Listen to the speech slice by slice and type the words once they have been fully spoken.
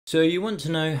So you want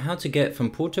to know how to get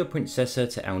from Puerto Princesa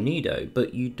to El Nido,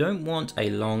 but you don't want a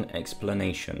long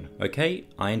explanation. Okay,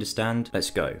 I understand,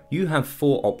 let's go. You have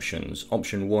 4 options.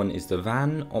 Option 1 is the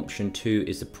van, option 2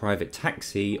 is the private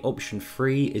taxi, option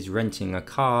 3 is renting a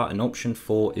car, and option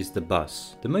 4 is the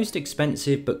bus. The most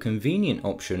expensive but convenient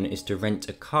option is to rent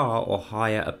a car or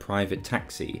hire a private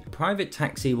taxi. A private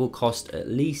taxi will cost at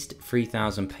least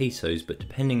 3,000 pesos, but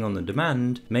depending on the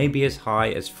demand, may be as high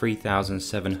as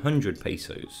 3,700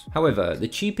 pesos. However, the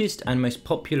cheapest and most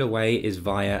popular way is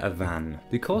via a van.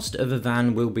 The cost of a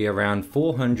van will be around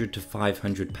 400 to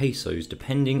 500 pesos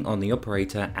depending on the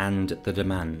operator and the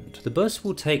demand. The bus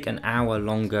will take an hour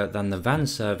longer than the van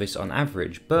service on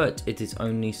average, but it is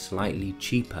only slightly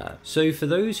cheaper. So for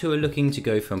those who are looking to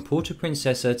go from Puerto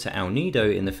Princesa to El Nido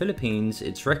in the Philippines,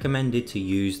 it's recommended to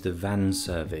use the van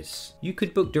service. You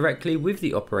could book directly with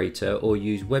the operator or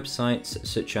use websites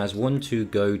such as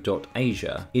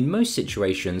 12go.asia. In most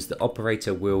situations, the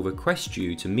operator will request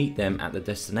you to meet them at the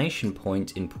destination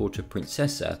point in Puerto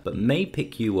Princesa, but may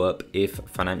pick you up if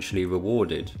financially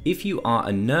rewarded. If you are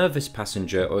a nervous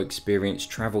passenger or experience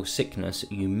travel sickness,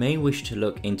 you may wish to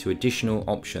look into additional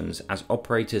options, as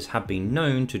operators have been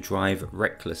known to drive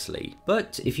recklessly.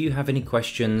 But if you have any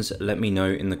questions, let me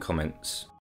know in the comments.